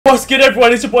What's good,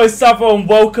 everyone? It's your boy SAVVA and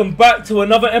welcome back to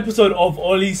another episode of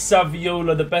Ole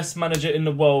Saviola, the best manager in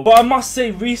the world. But I must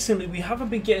say, recently we haven't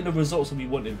been getting the results that we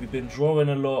wanted. We've been drawing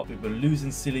a lot, we've been losing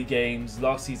silly games.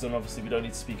 Last season, obviously, we don't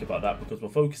need to speak about that because we're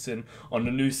focusing on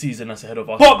the new season that's ahead of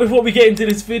us. But before we get into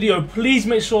this video, please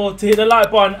make sure to hit the like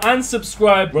button and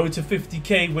subscribe. Road to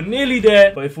 50k, we're nearly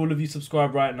there. But if all of you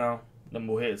subscribe right now, then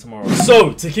we'll hit it tomorrow.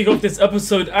 So, to kick off this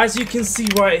episode, as you can see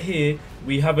right here,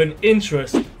 we have an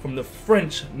interest from the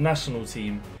French national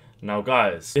team. Now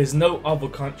guys, there's no other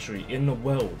country in the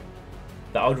world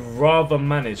that I would rather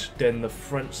manage than the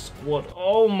French squad.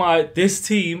 Oh my, this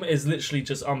team is literally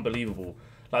just unbelievable.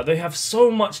 Like, they have so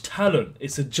much talent,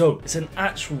 it's a joke. It's an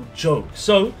actual joke.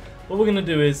 So, what we're going to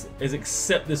do is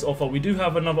accept this offer. We do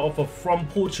have another offer from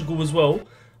Portugal as well,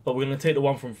 but we're going to take the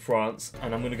one from France,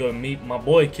 and I'm going to go and meet my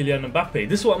boy Kylian Mbappe.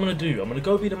 This is what I'm going to do. I'm going to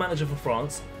go be the manager for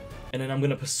France, and then I'm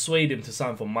going to persuade him to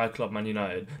sign for my club, Man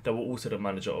United, that we're also the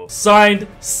manager of. Signed,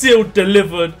 sealed,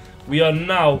 delivered. We are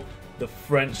now the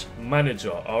French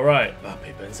manager. Alright.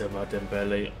 Mbappe, Benzema,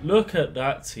 Dembele. Look at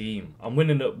that team. I'm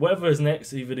winning it. Whatever is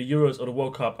next, either the Euros or the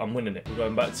World Cup, I'm winning it. We're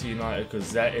going back to United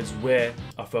because that is where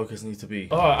our focus needs to be.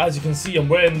 Alright, as you can see, I'm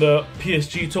wearing the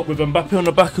PSG top with Mbappe on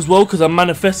the back as well because I'm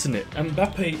manifesting it.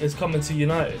 Mbappe is coming to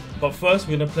United. But first,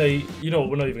 we're going to play... You know what?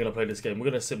 We're not even going to play this game. We're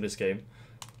going to sim this game.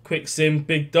 Quick sim,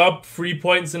 big dub, 3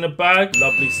 points in the bag.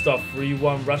 Lovely stuff,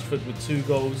 3-1, Rashford with 2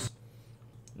 goals.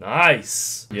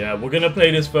 Nice. Yeah, we're going to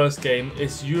play this first game.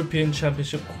 It's European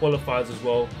Championship qualifiers as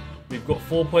well. We've got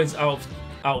 4 points out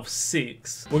of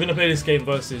 6. We're going to play this game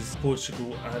versus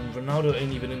Portugal, and Ronaldo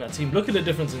ain't even in that team. Look at the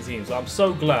difference in teams. I'm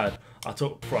so glad I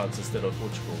took France instead of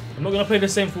Portugal. I'm not going to play the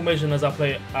same formation as I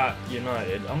play at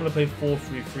United. I'm going to play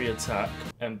 4-3-3 attack.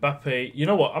 Mbappe, you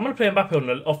know what? I'm going to play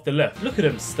Mbappe off the left. Look at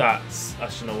them stats.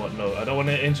 Actually, you know what? No, I don't want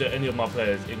to injure any of my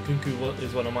players. Nkunku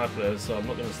is one of my players, so I'm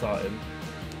not going to start him.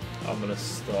 I'm going to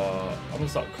start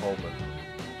Coleman.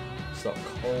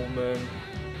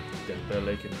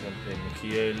 Dembele can jump in.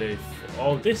 Mukiele.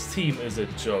 Oh, this team is a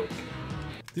joke.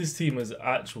 This team is an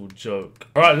actual joke.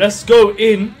 Alright, let's go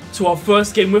in to our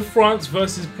first game with France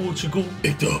versus Portugal.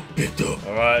 Picked up.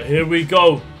 Alright, here we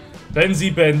go. Benz.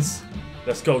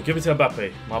 Let's go. Give it to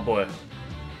Mbappe, my boy.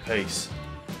 Pace.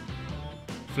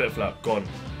 Flip-flap. Gone.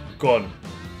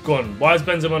 Why is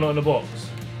Benzema not in the box?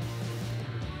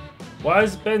 Why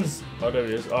is Benz... Oh, there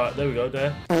he is. Alright, there we go.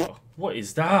 There. Oh, what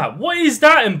is that? What is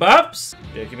that, Mbappe?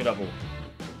 Yeah, give me that ball.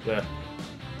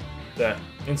 There.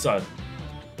 Inside.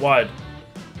 Wide.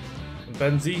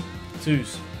 Benzi.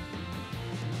 Twos.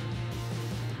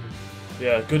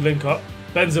 Yeah, good link up.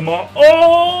 Benzema.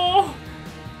 Oh!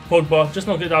 Pogba. Just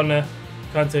knock it down there.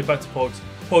 Kante back to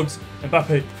Pogs.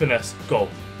 Mbappe. Finesse. Goal.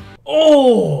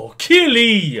 Oh!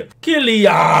 Kylian!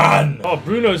 Oh,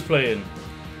 Bruno's playing.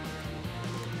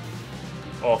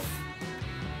 Off.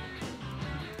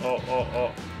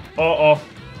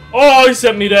 Oh, he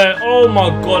sent me there. Oh my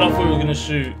god, I thought he was going to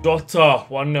shoot. Jota,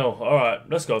 1-0. Alright,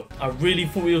 let's go. I really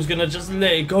thought he was going to just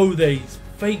let it go there. He's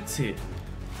faked it.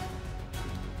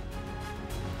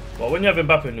 But when you have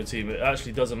Mbappe in your team, it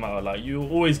actually doesn't matter. Like, you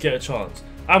always get a chance.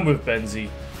 I'm with Benzi.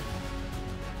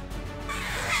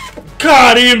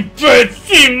 Kylian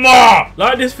Benzema!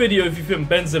 Like this video if you think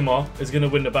Benzema is going to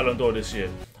win the Ballon d'Or this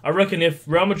year. I reckon if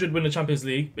Real Madrid win the Champions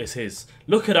League, it's his.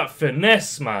 Look at that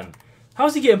finesse, man.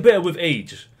 How's he getting better with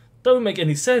age? Don't make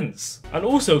any sense. And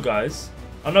also, guys,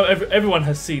 I know everyone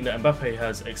has seen that Mbappe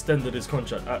has extended his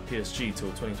contract at PSG till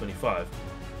 2025.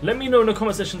 Let me know in the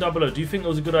comment section down below. Do you think it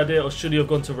was a good idea, or should he have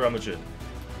gone to Real Madrid?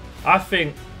 I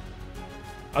think,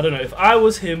 I don't know. If I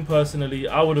was him personally,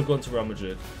 I would have gone to Real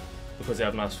Madrid because they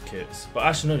have nice kits. But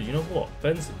actually, no. You know what?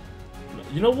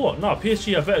 You know what? No,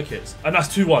 PSG have better kits, and that's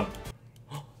 2-1.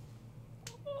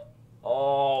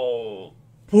 Oh,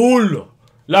 pull.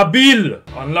 Labil!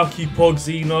 Unlucky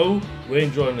Pogsino. We're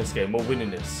enjoying this game. We're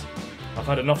winning this. I've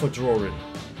had enough of drawing.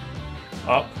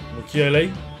 Up.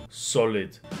 Mukiele.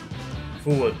 Solid.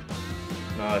 Forward.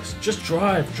 Nice. Just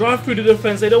drive. Drive through the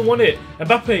defense. They don't want it.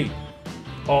 Mbappe.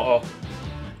 Oh,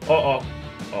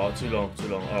 too long.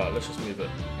 Alright, let's just move it.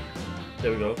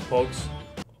 There we go. Pogs.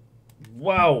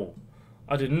 Wow.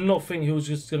 I did not think he was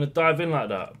just going to dive in like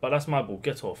that. But that's my ball.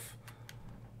 Get off.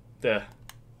 There.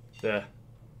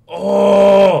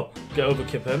 Oh! Get over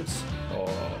Kipemps. Oh,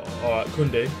 alright,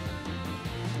 Kunde.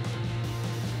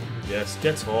 Yes,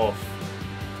 get off.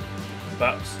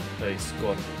 Baps. Pace.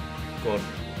 Gone.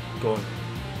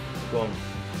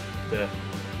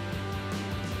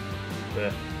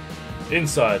 There.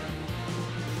 Inside.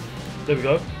 There we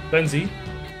go. Benzi.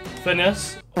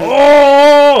 Finesse.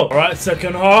 Oh! Alright,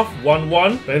 second half.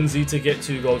 1-1. Benzi to get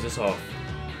 2 goals this half.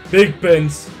 Big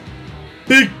Benz.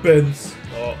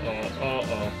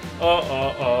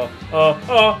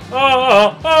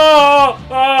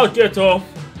 Get off.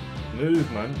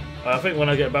 Move, man. I think when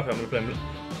I get back, I'm gonna play him.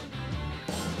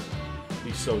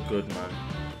 He's so good, man.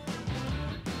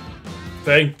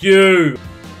 Thank you.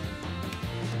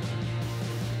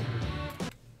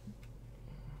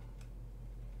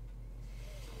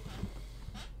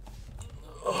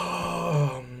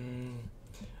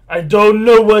 I don't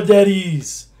know what that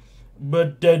is,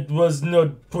 but that was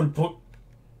not put.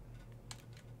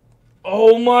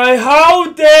 Oh my,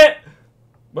 how dare!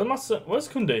 Where's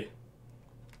Kunde?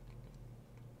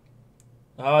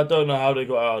 I don't know how they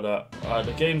got out of that. Alright,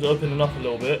 the game's opening up a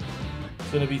little bit.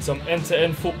 It's gonna be some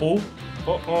end-to-end football.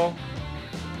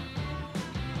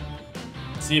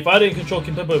 See, if I didn't control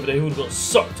Kimpembe over there, he would have got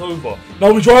sucked over.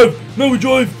 Now we drive! Now we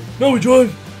drive! Now we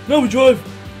drive! Now we drive!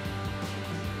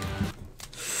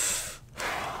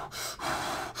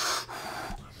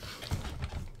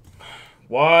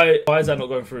 Why is that not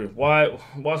going through? Why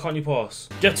can't you pass?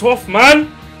 Get off,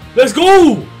 man! Let's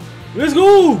go! Let's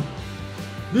go!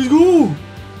 Let's go!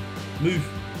 Move.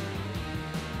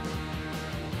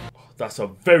 That's a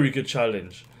very good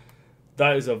challenge.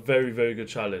 That is a very, very good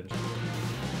challenge.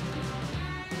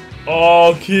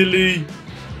 Oh, Killy.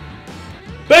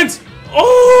 Bent!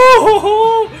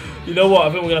 Oh! You know what?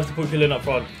 I think we're gonna have to put Kylian up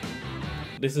front.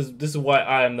 This is why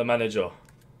I am the manager.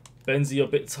 Benzi, you're a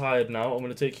bit tired now. I'm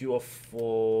gonna take you off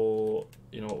for,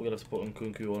 you know what, we're gonna have to put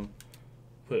Nkunku on.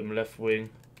 Put him left wing.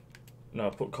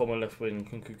 No, put Coleman left wing,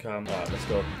 Nkunku cam. Alright, let's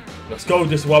go. Let's go.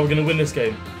 This is why we're gonna win this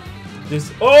game.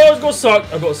 Oh, I got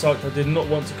sucked. I got sucked. I did not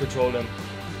want to control him.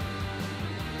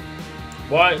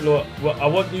 Why? Look, I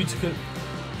want you to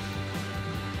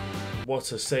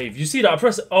what a save. You see that? I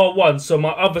press R1 so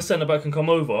my other centre back can come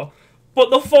over.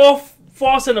 But the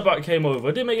far centre back came over.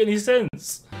 It didn't make any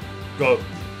sense. Go.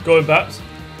 Go Mbappe.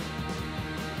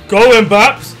 Go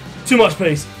Mbappe. Too much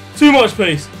pace. Too much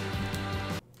pace.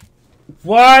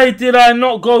 Why did I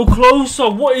not go closer?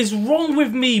 What is wrong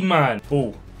with me, man?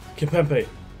 Ball. Kimpembe.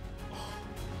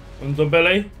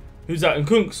 Ndombele. Who's that?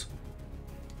 Nkunks.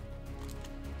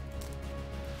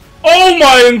 Oh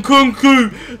my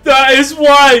Nkunku! That is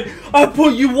why I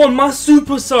put you on my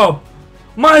super sub.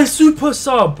 My super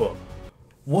sub.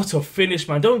 What a finish,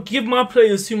 man. Don't give my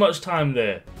players too much time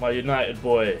there. My United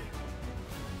boy.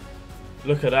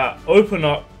 Look at that. Open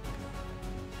up.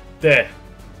 There.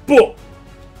 But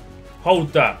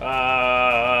hold that.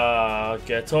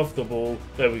 Get off the ball.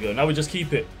 There we go. Now we just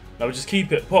keep it. Now we just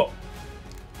keep it. Pop.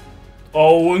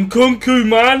 Oh, Nkunku,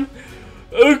 man.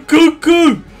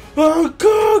 Nkunku.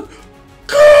 Nkunku.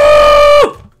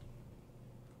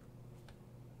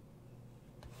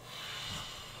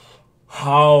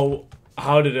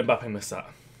 How did Mbappe miss that?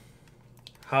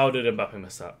 How did Mbappe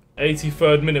miss that?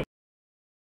 83rd minute.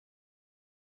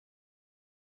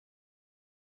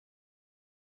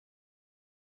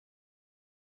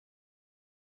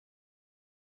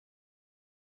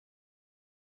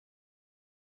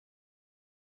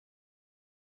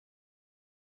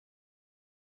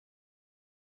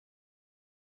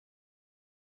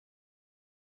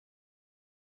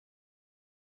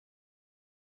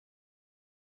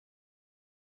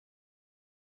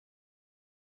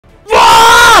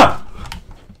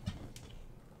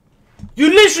 You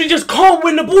literally just can't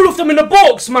win the ball off them in the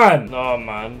box, man! No,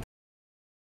 man.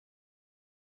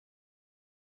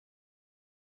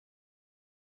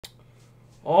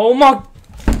 Oh my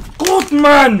god,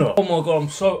 man! Oh my god, I'm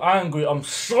so angry. I'm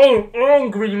so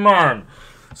angry, man.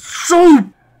 So...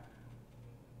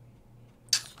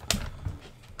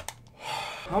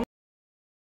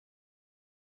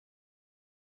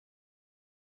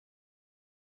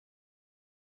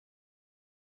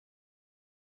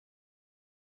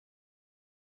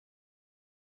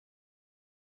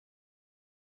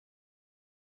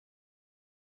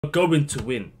 We're going to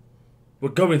win. We're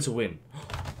going to win.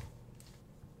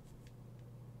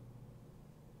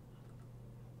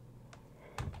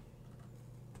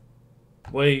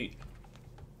 Wait.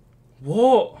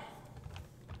 What?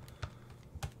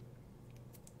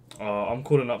 I'm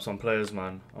calling up some players,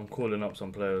 man. I'm calling up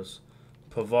some players.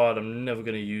 Pavard, I'm never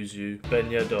going to use you. Ben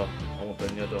Yedder. I want Ben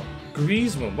Yedder.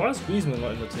 Griezmann. Why is Griezmann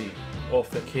not in the team? Oh,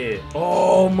 Fekir.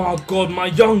 Oh my god, my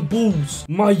young bulls.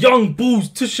 My young bulls.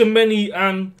 Tchouaméni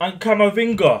and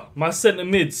Camavinga. My centre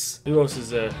mids. Who else is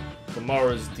there?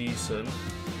 Kamara's decent.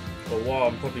 For a while,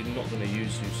 I'm probably not going to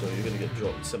use you, so you're going to get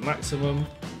dropped. So Maximum.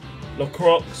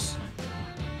 Lacroix.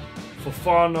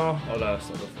 Fofana. Oh, no, that's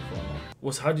not the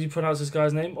Fofana. How do you pronounce this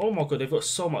guy's name? Oh my god, they've got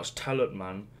so much talent,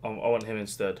 man. I want him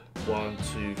instead. 1,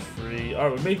 2, 3.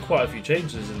 Alright, we made quite a few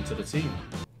changes into the team.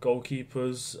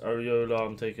 Goalkeepers, Areola,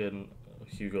 I'm taking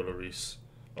Hugo Lloris.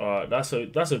 Alright, that's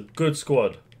a good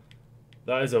squad.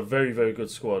 That is a very, very good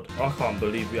squad. I can't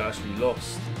believe we actually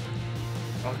lost.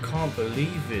 I can't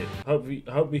believe it.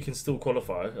 Hope we can still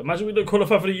qualify. Imagine we don't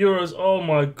qualify for the Euros. Oh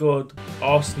my god.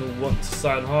 Arsenal want to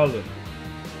sign Haaland.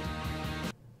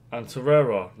 And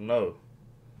Torreira, no.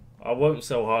 I won't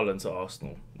sell Haaland to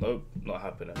Arsenal. Nope, not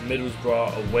happening.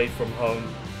 Middlesbrough away from home.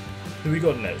 Who we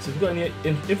got next?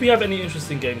 If we have any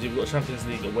interesting games, we've got Champions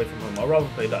League away from home. I'd rather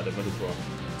play that than Middlesbrough.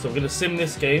 So we're going to sim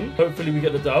this game. Hopefully we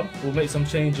get the dub. We'll make some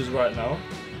changes right now.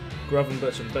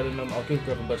 Gravenberch and Bellingham. I'll give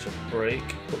Gravenberch a break.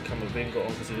 Put Camavinga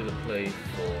on because he didn't play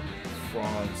for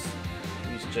France.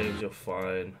 Reece James, you're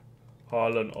fine.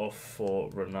 Haaland off for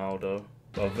Ronaldo.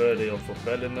 Valverde on for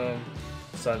Bellingham.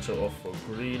 Sancho off for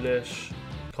Grealish.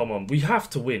 Come on, we have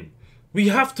to win. We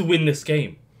have to win this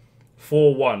game.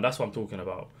 4-1, that's what I'm talking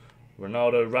about.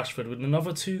 Ronaldo, Rashford with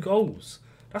another 2 goals.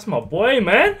 That's my boy,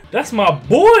 man. That's my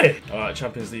boy. Alright,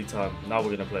 Champions League time. Now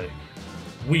we're going to play.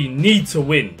 We need to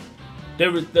win.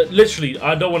 Literally,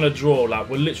 I don't want to draw. Like,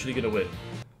 we're literally going to win.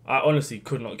 I honestly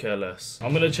could not care less.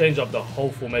 I'm going to change up the whole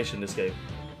formation this game.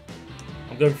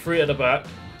 I'm going 3 at the back.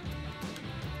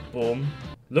 Boom.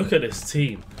 Look at this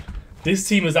team. This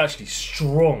team is actually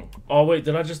strong. Oh, wait.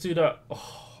 Did I just do that?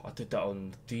 Oh, I did that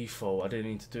on default. I didn't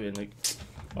need to do it in the...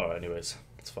 Alright, anyways.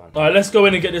 It's fine. Alright, let's go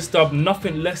in and get this dub.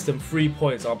 Nothing less than 3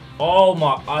 points. Oh,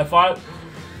 my...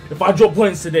 If I drop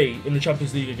points today in the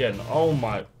Champions League again, oh,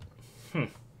 my...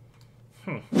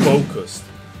 Focused.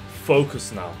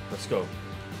 Focus now. Let's go.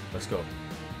 Let's go.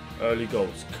 Early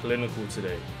goals. Clinical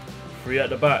today. 3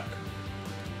 at the back.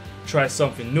 Try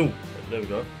something new. There we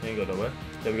go. He ain't got nowhere.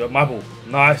 There we go. My ball.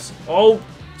 Nice. Oh,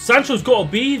 Sancho's got to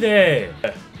be there.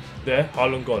 There.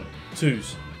 Haaland gone.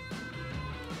 2s.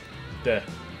 There.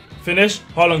 Finish.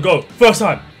 Haaland go. First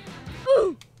time.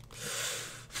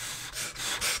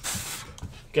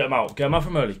 Get him out. Get him out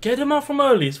from early. Get him out from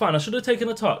early. It's fine. I should have taken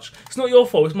a touch. It's not your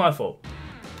fault. It's my fault.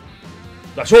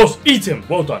 That's yours. Eat him.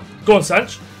 Well done. Go on,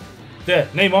 Sanch. There.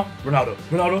 Neymar. Ronaldo.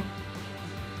 Ronaldo.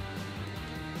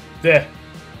 There.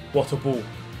 What a ball.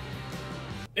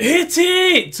 Hit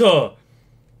it!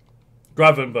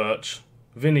 Gravenberch.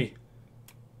 Vinny.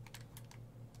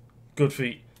 Good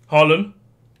feet. Haaland.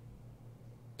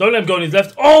 Don't let him go on his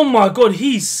left. Oh my god,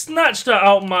 he snatched that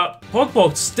out, my... Pogba,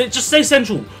 just stay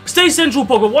central. Stay central,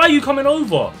 Pogba. Why are you coming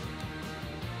over?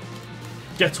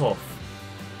 Get off.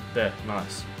 There,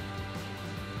 nice.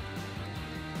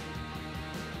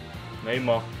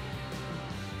 Neymar.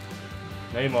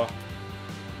 Neymar.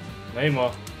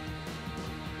 Neymar.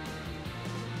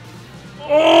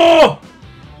 Oh!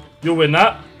 You'll win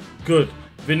that. Good.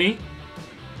 Vinny.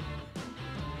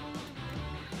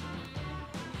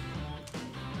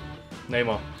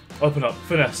 Neymar. Open up.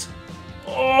 Finesse.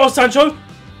 Oh, Sancho.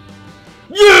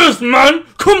 Yes, man.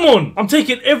 Come on. I'm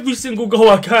taking every single goal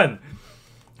I can.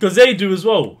 Because they do as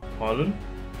well. Haaland.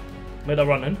 Made that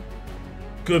run in.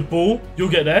 Good ball. You'll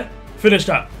get there. Finish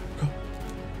that.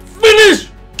 Finish!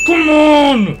 Come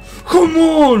on. Come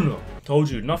on. Told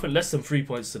you. Nothing less than 3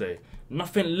 points today.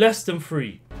 Nothing less than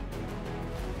 3.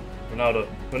 Ronaldo.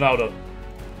 Ronaldo.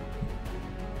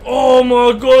 Oh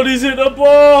my god. He's hit the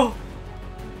ball.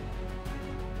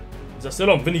 Is that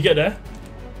still on? Vinny, get there.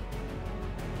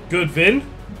 Good, Vin.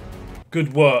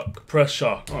 Good work.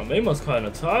 Pressure. Oh, Neymar's kind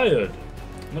of tired.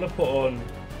 I'm going to put on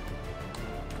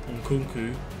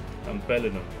Nkunku and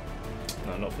Bellingham.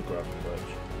 No, not for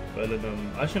Gravenberch.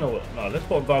 Bellingham. Actually, no, what? No, let's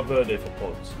put on Valverde for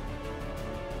pods.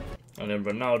 And then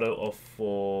Ronaldo off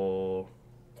for...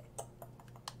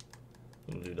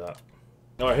 I'm going to do that.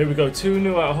 Alright, here we go.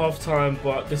 2-0 at half-time,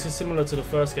 but this is similar to the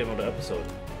first game of the episode.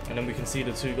 And then we can see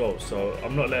the 2 goals, so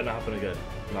I'm not letting that happen again.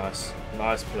 Nice.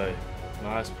 Nice play.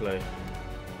 Nice play.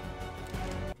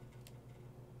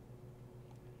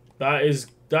 That is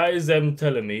them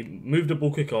telling me, move the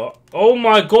ball quicker. Oh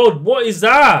my god, what is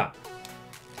that?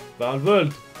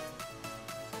 Valverde.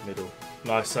 Middle.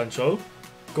 Nice, Sancho.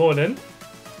 Go on in.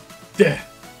 There.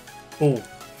 Ball.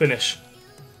 Finish.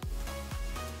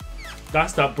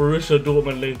 That's that Borussia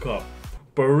Dortmund link up.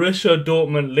 Borussia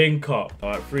Dortmund link up.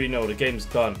 Alright, 3-0. The game's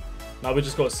done. Now we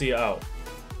just got to see it out.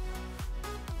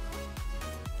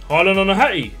 Haaland on a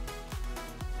hattie.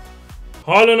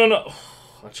 Haaland on a... Oh,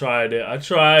 I tried it. I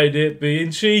tried it. Being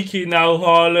cheeky now,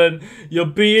 Haaland. You're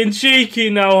being cheeky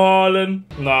now, Haaland.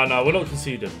 Nah, we're not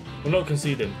conceding. We're not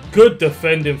conceding. Good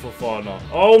defending for Fana.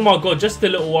 Oh my god, just a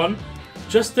little one.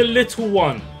 Just a little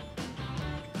one.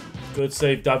 Good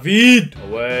save, David.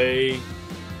 Away.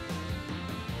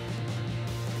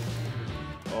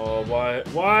 Oh,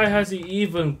 why has he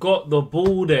even got the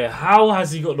ball there? How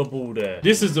has he got the ball there?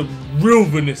 This is a real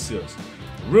Vinicius.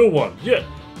 Real one. Yeah.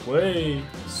 Wait.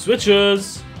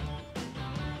 Switchers.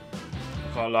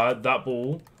 Can't lie, that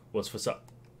ball was for some.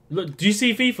 Look, do you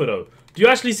see FIFA though? Do you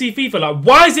actually see FIFA? Like,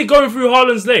 why is it going through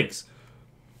Haaland's legs?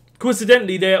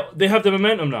 Coincidentally, they have the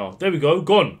momentum now. There we go,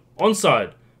 gone.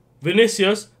 Onside.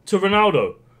 Vinicius to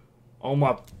Ronaldo. Oh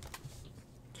my.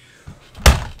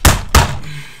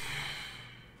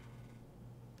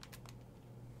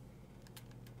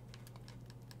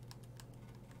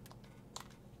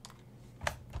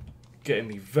 Getting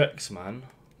me vexed, man.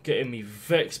 Getting me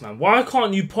vexed, man. Why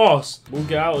can't you pass? We'll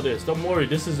get out of this. Don't worry,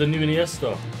 this is the new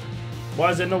Iniesta.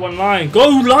 Why is there no one lying? Go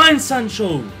line,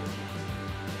 Sancho!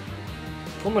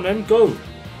 Come on then, go.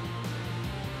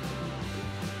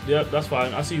 Yep, that's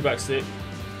fine. I see you back stick.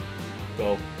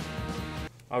 Go.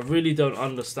 I really don't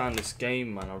understand this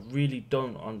game, man. I really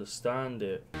don't understand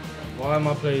it. Why are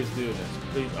my players doing this?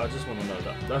 Please, I just want to know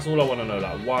that. That's all I want to know.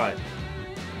 Like, why?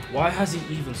 Why has he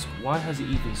even scored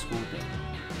it?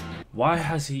 Why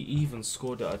has he even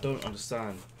scored it? I don't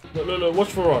understand. Look, look, look.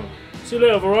 Watch Varane. See you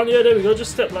later, Varane. Yeah, there we go.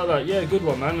 Just step like that. Yeah, good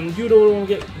one, man. And you don't want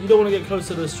to get close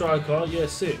to the striker. Yeah,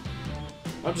 sick.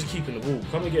 I'm just keeping the ball.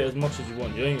 Come and get as much as you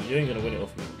want. You ain't gonna win it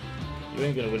off me. You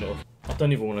ain't gonna win it off. I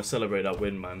don't even want to celebrate that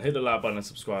win, man. Hit the like button and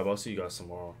subscribe. I'll see you guys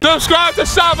tomorrow. Subscribe to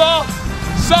SAVVA.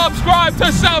 Subscribe to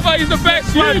SAVVA. He's the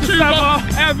best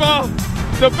YouTuber ever.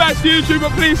 The best YouTuber.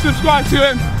 Please subscribe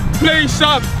to him. Please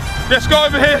sub. Let's go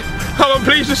over here. Come on,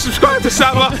 please just subscribe to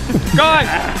SAVVA. Guys,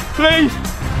 please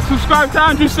subscribe to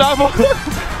Andrew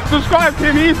SAVVA. Subscribe to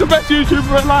him. He's the best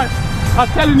YouTuber in life. I'm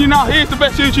telling you now, he is the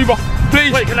best YouTuber.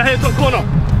 Please. Wait, can I hit top corner?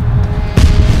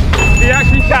 He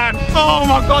actually can. Oh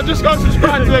my God, just go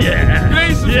subscribe to him. Yeah.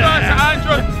 Please subscribe to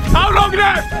Andrew. How long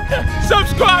now?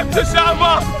 Subscribe to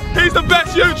SAVVA. He's the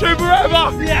best YouTuber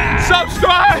ever. Yeah.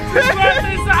 Subscribe. Subscribe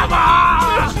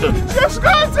to SAVVA.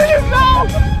 Subscribe to him now.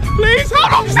 Please, how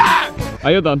long's that?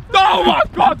 Are you done? Oh my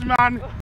God, man.